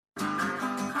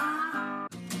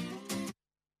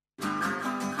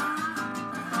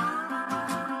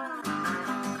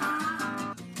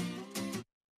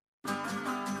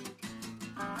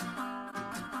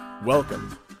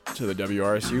Welcome to the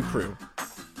WRSU Crew,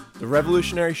 the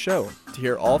revolutionary show to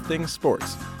hear all things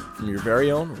sports, from your very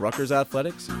own Rutgers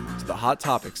athletics to the hot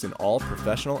topics in all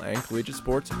professional and collegiate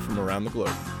sports from around the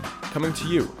globe, coming to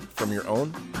you from your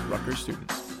own Rutgers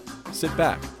students. Sit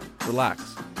back,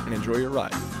 relax, and enjoy your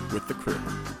ride with the Crew.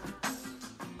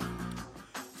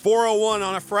 4:01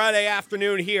 on a Friday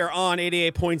afternoon here on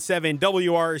 88.7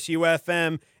 WRSU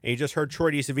FM. And you just heard Troy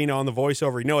DiSavino on the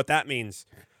voiceover. You know what that means.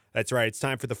 That's right. It's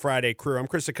time for the Friday Crew. I'm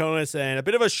Chris Tsakonas, and a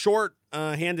bit of a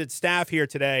short-handed staff here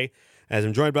today, as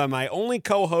I'm joined by my only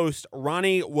co-host,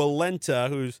 Ronnie Wielenta,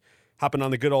 who's hopping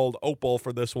on the good old Opal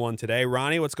for this one today.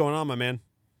 Ronnie, what's going on, my man?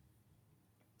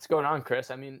 What's going on, Chris?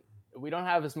 I mean, we don't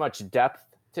have as much depth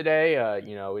today.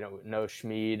 We don't know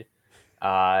Schmid,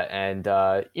 but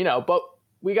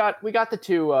we got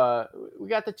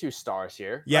the two stars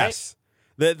here. Yes,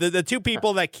 right? the two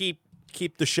people that keep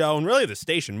the show and really the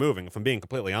station moving, if I'm being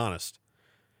completely honest.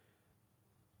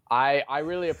 I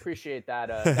really appreciate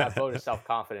that vote of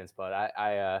self-confidence, but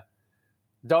I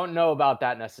don't know about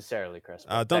that necessarily, Chris.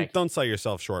 Don't sell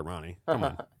yourself short, Ronnie. Come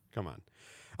on.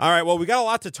 All right, well, we got a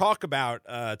lot to talk about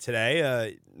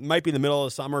today. Might be the middle of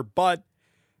the summer, but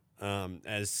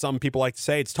as some people like to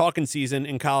say, it's talking season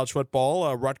in college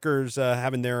football. Rutgers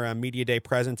having their media day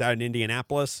presence out in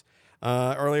Indianapolis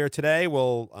earlier today.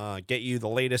 We'll get you the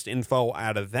latest info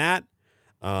out of that.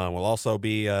 We'll also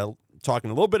be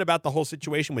talking a little bit about the whole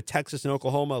situation with Texas and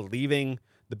Oklahoma leaving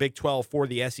the Big 12 for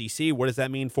the SEC. What does that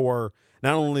mean for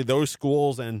not only those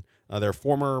schools and their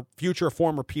future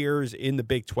former peers in the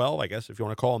Big 12, I guess, if you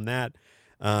want to call them that,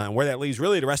 and where that leaves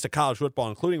really the rest of college football,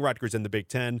 including Rutgers in the Big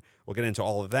 10. We'll get into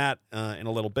all of that in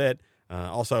a little bit.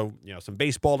 Also, some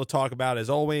baseball to talk about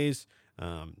as always.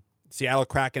 Seattle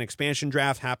Kraken expansion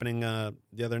draft happening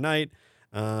the other night.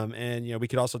 And we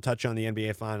could also touch on the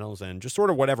NBA Finals and just sort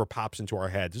of whatever pops into our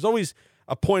heads. There's always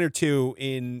a point or two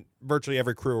in virtually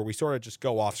every crew where we sort of just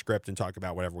go off script and talk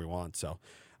about whatever we want. So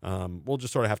we'll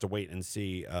just sort of have to wait and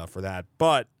see for that.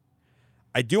 But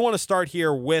I do want to start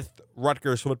here with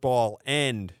Rutgers football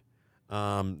and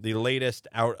the latest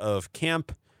out of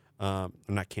camp.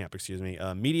 Not camp, excuse me.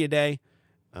 Media day.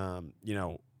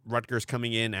 Rutgers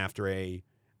coming in after a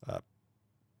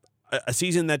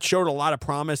season that showed a lot of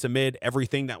promise amid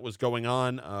everything that was going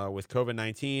on with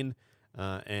COVID-19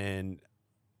 and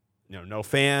no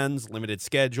fans, limited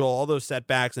schedule, all those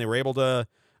setbacks, and they were able to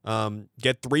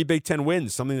get 3 Big Ten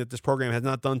wins, something that this program has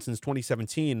not done since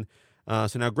 2017.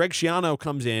 So now Greg Schiano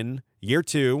comes in year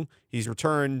 2. He's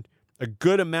returned a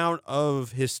good amount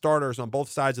of his starters on both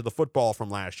sides of the football from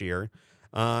last year.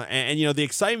 And the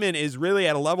excitement is really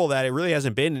at a level that it really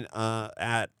hasn't been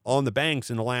at on the banks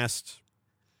in the last,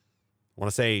 I want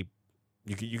to say,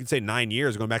 you can say 9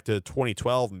 years, going back to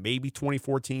 2012, maybe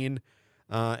 2014.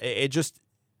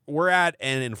 We're at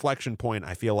an inflection point,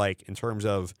 I feel like, in terms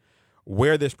of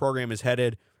where this program is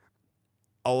headed.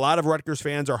 A lot of Rutgers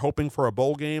fans are hoping for a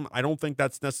bowl game. I don't think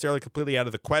that's necessarily completely out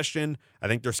of the question. I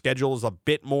think their schedule is a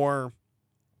bit more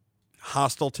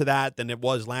hostile to that than it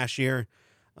was last year.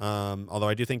 Although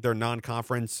I do think their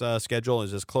non-conference schedule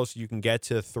is as close as you can get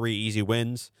to 3 easy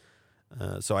wins.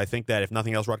 So I think that if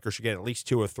nothing else, Rutgers should get at least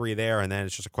 2 or 3 there, and then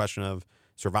it's just a question of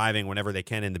surviving whenever they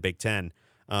can in the Big Ten.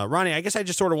 Ronnie, I guess I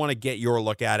just sort of want to get your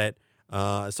look at it.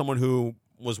 As someone who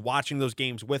was watching those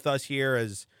games with us here,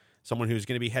 as someone who's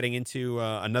going to be heading into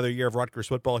another year of Rutgers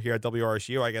football here at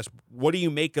WRSU, I guess, what do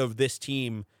you make of this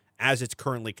team as it's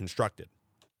currently constructed?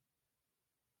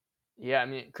 Yeah, I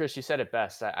mean, Chris, you said it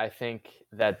best. I think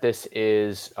that this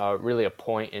is really a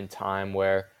point in time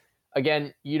where,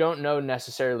 again, you don't know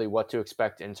necessarily what to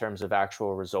expect in terms of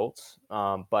actual results,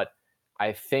 but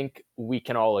I think we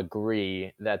can all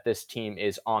agree that this team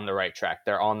is on the right track.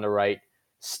 They're on the right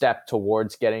step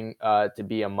towards getting to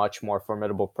be a much more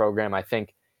formidable program.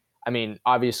 I mean,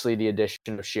 obviously the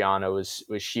addition of Schiano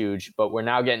was huge, but we're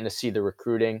now getting to see the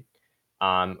recruiting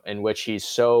in which he's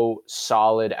so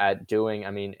solid at doing.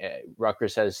 I mean,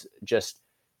 Rutgers has just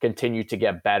continued to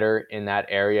get better in that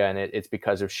area, and it's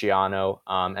because of Schiano.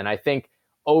 And I think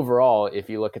overall, if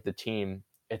you look at the team,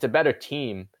 it's a better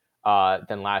team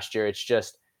than last year. It's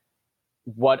just,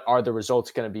 what are the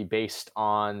results going to be based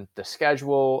on the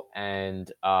schedule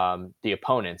and the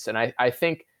opponents? And I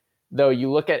think, though,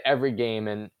 you look at every game,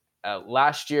 and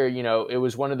last year, it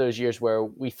was one of those years where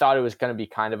we thought it was going to be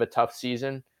kind of a tough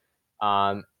season.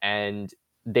 And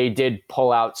they did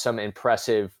pull out some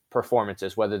impressive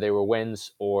performances, whether they were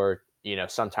wins or,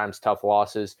 sometimes tough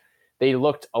losses. They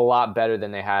looked a lot better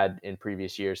than they had in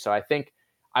previous years. So I think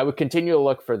I would continue to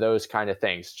look for those kind of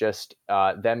things, just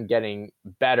them getting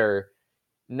better,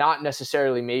 not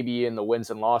necessarily maybe in the wins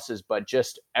and losses, but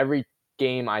just every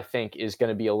game, I think, is going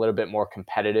to be a little bit more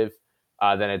competitive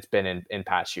than it's been in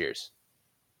past years.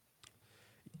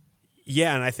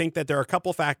 Yeah, and I think that there are a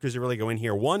couple factors that really go in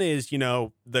here. One is,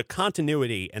 the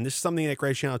continuity, and this is something that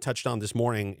Greg Schiano touched on this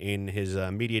morning in his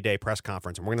media day press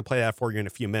conference, and we're going to play that for you in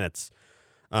a few minutes.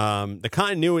 The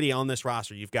continuity on this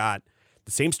roster, you've got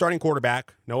the same starting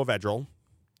quarterback, Noah Vedral.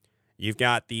 You've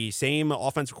got the same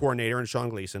offensive coordinator in Sean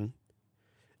Gleason.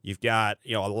 You've got,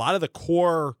 a lot of the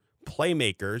core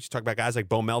playmakers. You talk about guys like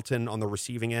Bo Melton on the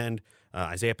receiving end,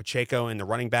 Isaiah Pacheco in the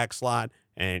running back slot,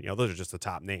 and, those are just the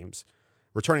top names.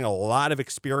 Returning a lot of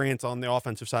experience on the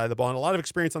offensive side of the ball and a lot of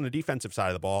experience on the defensive side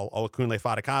of the ball. Olakunle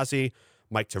Fadakazi,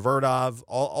 Mike Tverdov,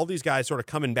 all these guys sort of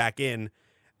coming back in.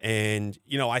 And,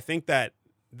 I think that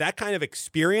kind of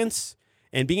experience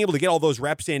and being able to get all those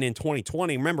reps in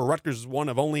 2020. Remember, Rutgers is one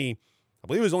of only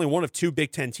two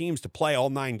Big Ten teams to play all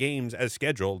 9 games as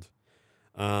scheduled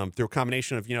through a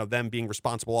combination of, them being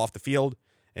responsible off the field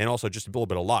and also just a little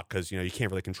bit of luck because, you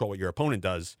can't really control what your opponent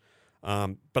does.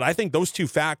 But I think those two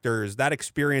factors, that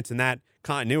experience and that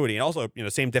continuity, and also,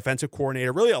 same defensive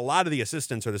coordinator, really a lot of the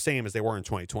assistants are the same as they were in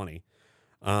 2020.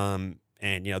 And,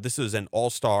 this is an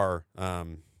all-star,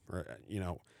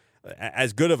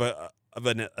 as good of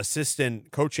an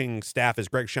assistant coaching staff as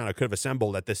Greg Schiano could have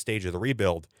assembled at this stage of the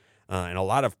rebuild. And a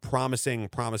lot of promising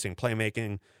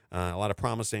playmaking, a lot of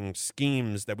promising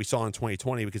schemes that we saw in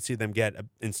 2020. We could see them get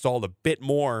installed a bit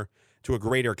more to a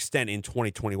greater extent in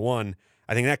 2021.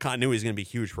 I think that continuity is going to be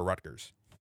huge for Rutgers.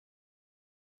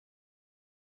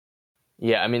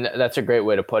 Yeah, I mean, that's a great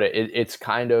way to put it. It's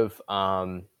kind of,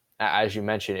 as you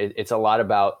mentioned, it's a lot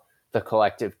about the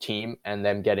collective team and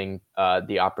them getting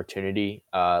the opportunity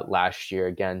last year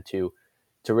again to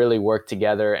really work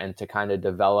together and to kind of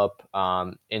develop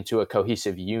into a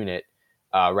cohesive unit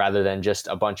rather than just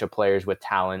a bunch of players with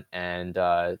talent and,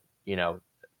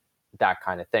 that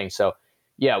kind of thing. So,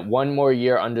 yeah, one more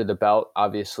year under the belt,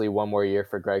 obviously one more year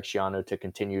for Greg Schiano to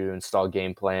continue to install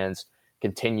game plans,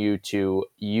 continue to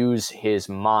use his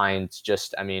mind.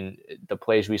 The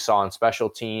plays we saw on special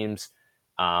teams,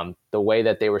 the way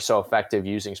that they were so effective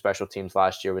using special teams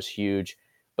last year was huge.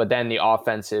 But then the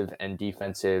offensive and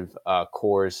defensive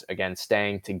cores, again,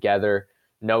 staying together,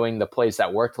 knowing the plays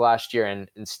that worked last year and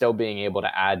still being able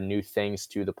to add new things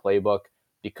to the playbook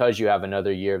because you have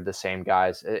another year of the same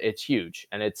guys. It's huge.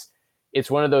 And it's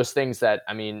one of those things that,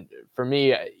 for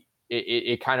me,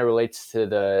 it kind of relates to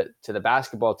the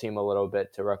basketball team a little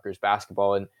bit, to Rutgers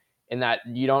basketball, and in that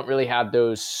you don't really have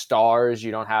those stars.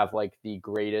 You don't have like the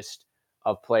greatest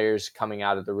of players coming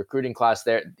out of the recruiting class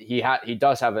there. He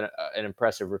does have an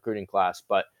impressive recruiting class,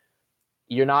 but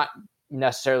you're not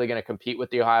necessarily going to compete with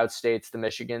the Ohio States, the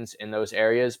Michigans in those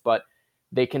areas, but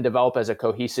they can develop as a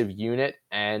cohesive unit,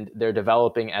 and they're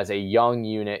developing as a young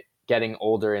unit, getting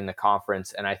older in the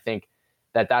conference. And I think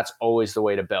that's always the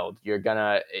way to build.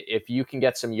 If you can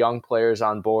get some young players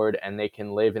on board and they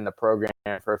can live in the program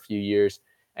for a few years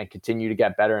and continue to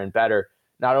get better and better,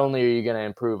 not only are you going to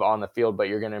improve on the field, but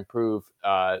you're going to improve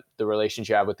the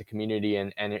relationship you have with the community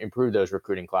and improve those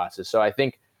recruiting classes. So I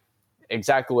think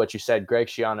exactly what you said, Greg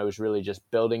Schiano is really just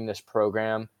building this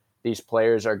program. These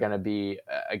players are going to be,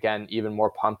 again, even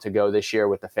more pumped to go this year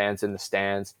with the fans in the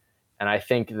stands. And I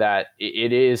think that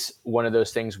it is one of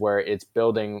those things where it's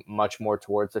building much more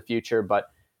towards the future, but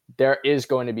there is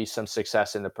going to be some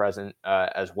success in the present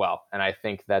as well. And I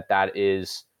think that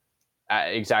is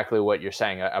exactly what you're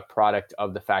saying, a product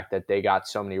of the fact that they got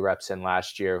so many reps in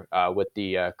last year with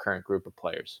the current group of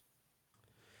players.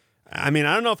 I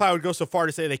don't know if I would go so far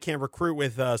to say they can't recruit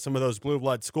with some of those blue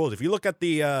blood schools. If you look at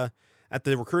the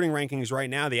recruiting rankings right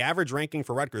now, the average ranking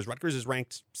for Rutgers is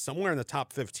ranked somewhere in the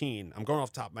top 15. I'm going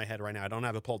off the top of my head right now. I don't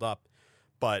have it pulled up,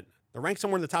 but they're ranked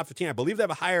somewhere in the top 15. I believe they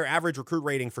have a higher average recruit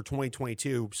rating for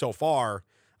 2022 so far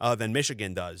than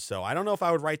Michigan does. So I don't know if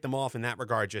I would write them off in that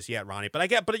regard just yet, Ronnie.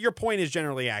 But your point is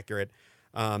generally accurate.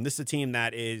 This is a team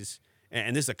that is,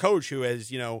 and this is a coach who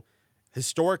has,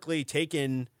 historically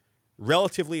taken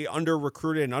relatively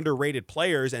under-recruited and underrated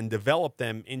players and developed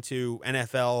them into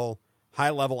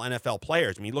high-level NFL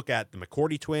players. You look at the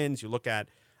McCourty twins, you look at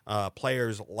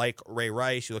players like Ray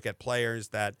Rice, you look at players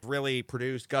that really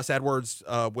produced Gus Edwards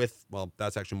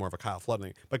that's actually more of a Kyle Flood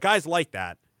thing. But guys like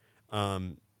that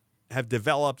have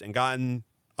developed and gotten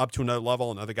up to another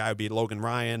level. Another guy would be Logan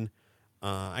Ryan.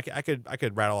 I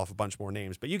could rattle off a bunch more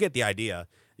names, but you get the idea.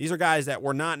 These are guys that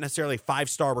were not necessarily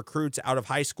 5-star recruits out of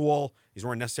high school. These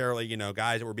weren't necessarily,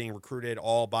 guys that were being recruited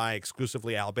all by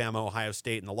exclusively Alabama, Ohio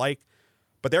State, and the like.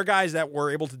 But they're guys that were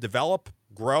able to develop,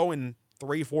 grow in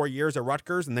 3-4 years at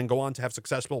Rutgers, and then go on to have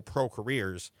successful pro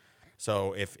careers.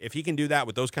 So if he can do that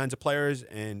with those kinds of players,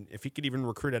 and if he could even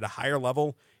recruit at a higher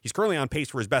level, he's currently on pace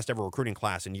for his best ever recruiting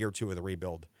class in year 2 of the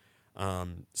rebuild.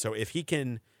 So if he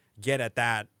can get at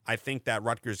that, I think that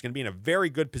Rutgers is going to be in a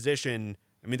very good position.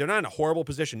 I mean, they're not in a horrible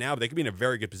position now, but they could be in a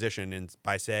very good position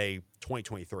by, say,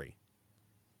 2023.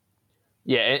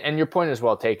 Yeah, and your point is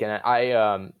well taken.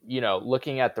 I,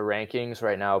 looking at the rankings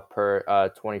right now per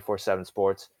 24/7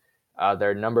 Sports,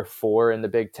 they're number 4 in the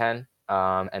Big Ten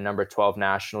and number 12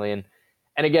 nationally.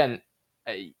 And again,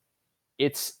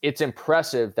 it's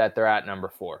impressive that they're at number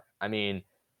 4. I mean,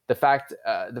 the fact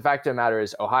of the matter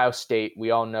is Ohio State.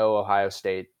 We all know Ohio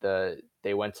State.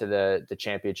 They went to the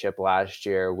championship last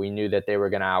year. We knew that they were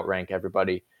going to outrank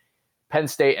everybody. Penn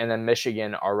State and then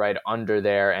Michigan are right under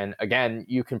there. And again,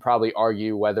 you can probably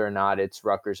argue whether or not it's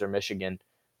Rutgers or Michigan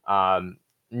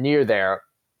near there.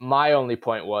 My only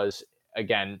point was,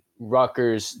 again,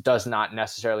 Rutgers does not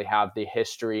necessarily have the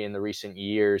history in the recent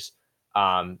years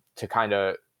to kind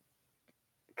of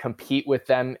compete with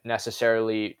them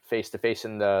necessarily face-to-face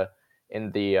in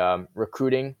the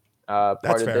recruiting part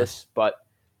of this. But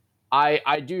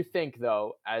I do think,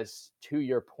 though, as to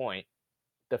your point,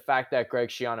 the fact that Greg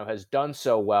Schiano has done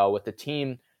so well with the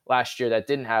team last year that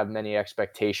didn't have many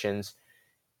expectations,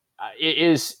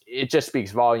 it just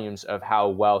speaks volumes of how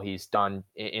well he's done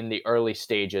in the early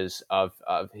stages of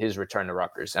his return to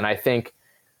Rutgers. And I think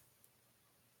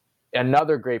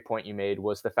another great point you made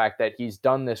was the fact that he's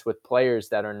done this with players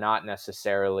that are not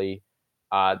necessarily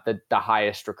the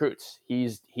highest recruits.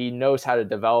 He knows how to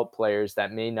develop players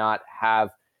that may not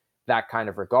have that kind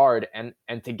of regard,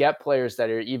 and to get players that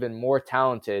are even more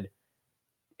talented,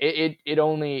 it's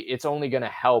only going to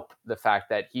help the fact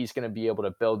that he's going to be able to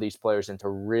build these players into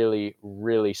really,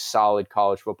 really solid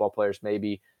college football players,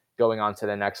 maybe going on to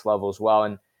the next level as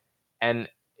well. And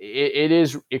it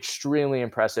is extremely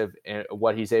impressive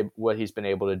what he's been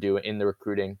able to do in the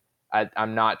recruiting.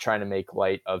 I'm not trying to make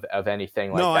light of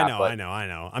anything like that. I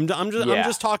know. I'm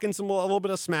just talking a little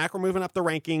bit of smack. We're moving up the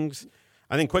rankings,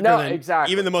 I think, quicker than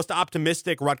even the most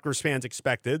optimistic Rutgers fans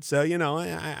expected. So,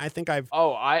 I think I've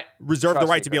reserved the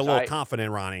right to be a little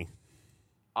confident, Ronnie.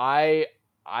 I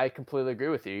completely agree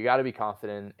with you. You got to be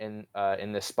confident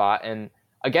in this spot. And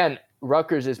again,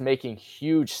 Rutgers is making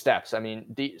huge steps. I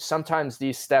mean, sometimes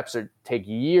these steps take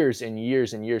years and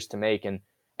years and years to make. And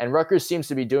Rutgers seems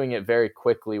to be doing it very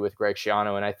quickly with Greg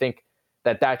Schiano. And I think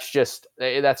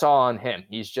that's all on him.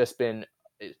 He's just been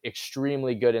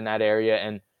extremely good in that area.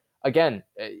 And again,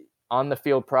 on the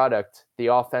field product, the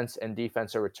offense and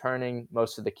defense are returning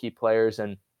most of the key players,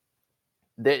 and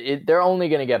they're only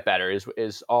going to get better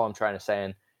is all I'm trying to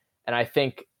say. And I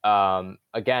think,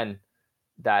 again,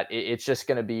 that it's just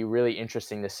going to be really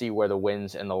interesting to see where the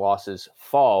wins and the losses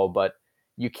fall, but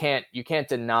you can't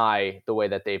deny the way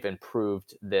that they've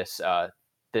improved this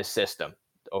system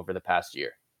over the past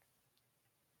year.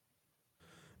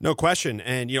 No question.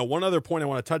 And, one other point I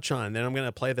want to touch on, and then I'm going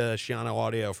to play the Schiano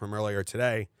audio from earlier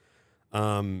today.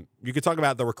 You could talk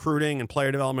about the recruiting and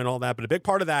player development and all that, but a big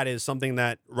part of that is something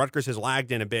that Rutgers has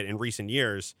lagged in a bit in recent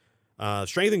years,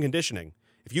 strength and conditioning.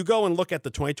 If you go and look at the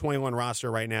 2021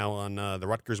 roster right now on the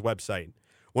Rutgers website,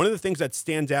 one of the things that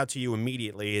stands out to you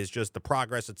immediately is just the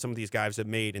progress that some of these guys have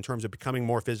made in terms of becoming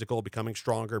more physical, becoming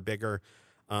stronger, bigger.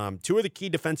 Two of the key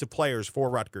defensive players for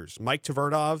Rutgers, Mike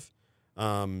Tverdov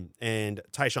and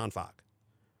Tyshawn Fogg.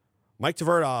 Mike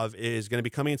Tverdov is going to be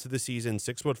coming into the season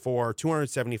 6'4",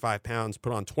 275 pounds,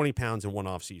 put on 20 pounds in one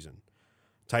off season.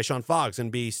 Tyshawn Fogg's going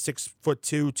to be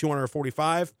 6'2",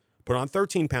 245, put on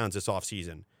 13 pounds this off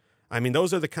season. I mean,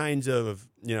 those are the kinds of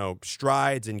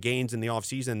strides and gains in the off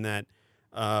season that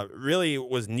really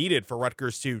was needed for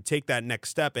Rutgers to take that next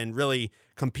step and really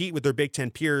compete with their Big Ten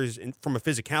peers from a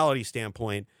physicality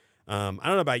standpoint. I don't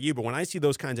know about you, but when I see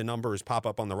those kinds of numbers pop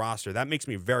up on the roster, that makes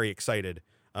me very excited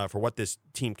for what this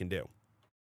team can do.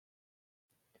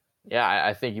 Yeah,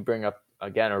 I think you bring up,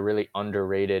 again, a really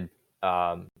underrated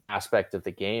aspect of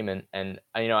the game. And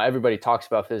everybody talks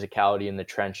about physicality in the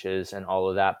trenches and all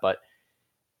of that, but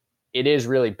it is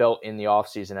really built in the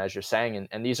offseason, as you're saying.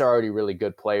 And these are already really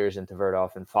good players in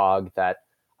Tverdov and Fogg that,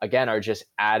 again, are just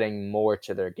adding more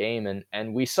to their game.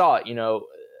 And we saw,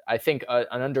 I think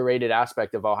an underrated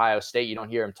aspect of Ohio State, you don't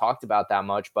hear him talked about that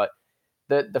much, but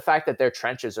the fact that their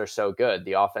trenches are so good,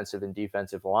 the offensive and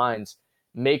defensive lines,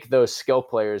 make those skill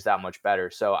players that much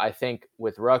better. So I think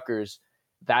with Rutgers,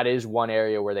 that is one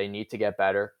area where they need to get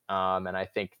better. And I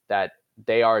think that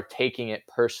they are taking it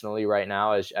personally right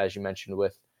now, as you mentioned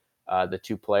with the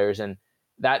two players. And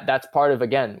that's part of,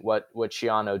 again, what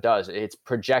Schiano does. It's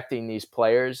projecting these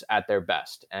players at their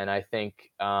best. And I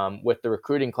think with the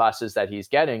recruiting classes that he's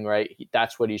getting, right,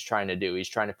 that's what he's trying to do. He's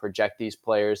trying to project these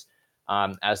players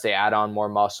as they add on more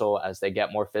muscle, as they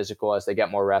get more physical, as they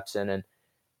get more reps in.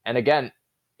 And again,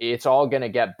 it's all going to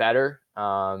get better.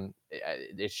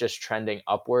 It's just trending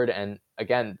upward. And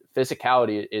again,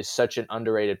 physicality is such an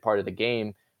underrated part of the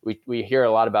game. We hear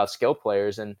a lot about skill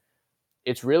players, and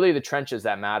it's really the trenches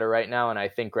that matter right now. And I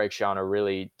think Greg Schiano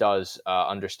really does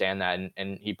understand that.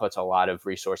 And he puts a lot of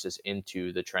resources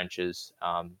into the trenches.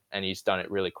 And he's done it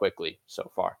really quickly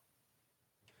so far.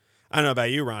 I don't know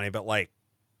about you, Ronnie, but like,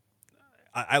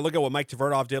 I look at what Mike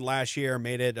Tverdov did last year,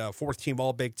 made it fourth team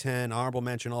All Big Ten, honorable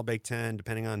mention All Big Ten,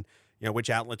 depending on which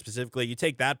outlet specifically. You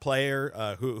take that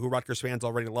player who Rutgers fans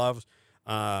already love,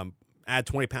 add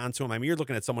 20 pounds to him. I mean, you're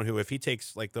looking at someone who, if he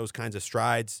takes like those kinds of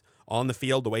strides on the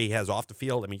field the way he has off the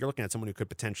field, I mean, you're looking at someone who could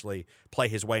potentially play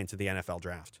his way into the NFL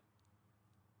draft.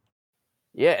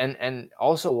 Yeah, and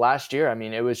also last year, I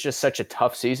mean, it was just such a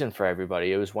tough season for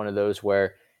everybody. It was one of those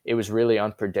where it was really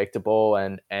unpredictable,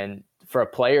 and for a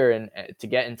player and to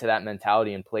get into that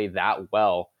mentality and play that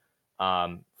well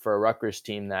for a Rutgers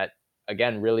team that,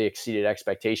 again, really exceeded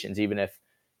expectations, even if,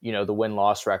 the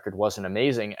win-loss record wasn't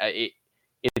amazing.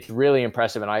 It's really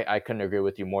impressive, and I couldn't agree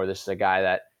with you more. This is a guy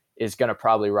that is going to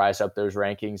probably rise up those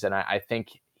rankings, and I think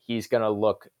he's going to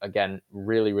look, again,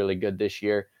 really, really good this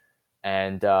year.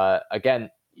 And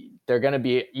again, they're going to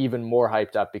be even more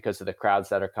hyped up because of the crowds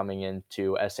that are coming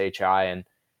into SHI, and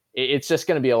it's just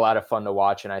going to be a lot of fun to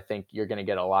watch. And I think you're going to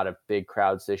get a lot of big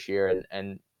crowds this year,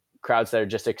 and crowds that are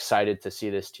just excited to see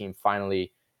this team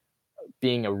finally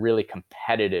being a really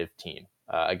competitive team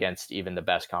against even the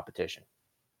best competition.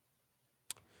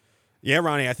 Yeah,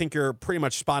 Ronnie, I think you're pretty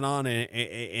much spot on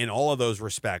in all of those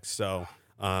respects. So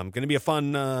going to be a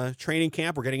fun training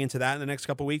camp. We're getting into that in the next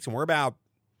couple of weeks, and we're about,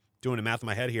 doing the math in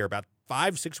my head here, about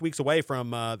 5-6 weeks away from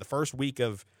the first week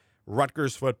of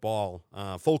Rutgers football,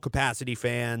 full capacity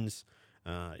fans,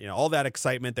 all that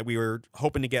excitement that we were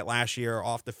hoping to get last year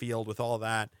off the field with all of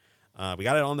that. We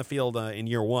got it on the field in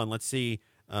year one. Let's see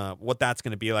what that's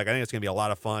going to be like. I think it's going to be a lot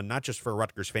of fun, not just for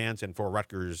Rutgers fans and for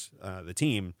Rutgers, the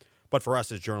team, but for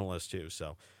us as journalists too.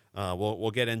 So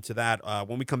we'll get into that.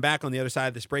 When we come back on the other side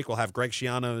of this break, we'll have Greg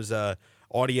Schiano's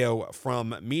audio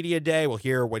from Media Day. We'll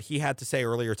hear what he had to say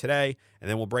earlier today, and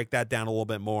then we'll break that down a little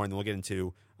bit more, and then we'll get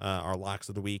into our locks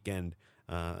of the week and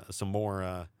some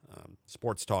more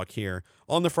sports talk here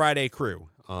on the Friday Crew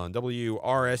on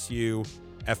WRSU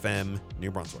FM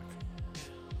New Brunswick.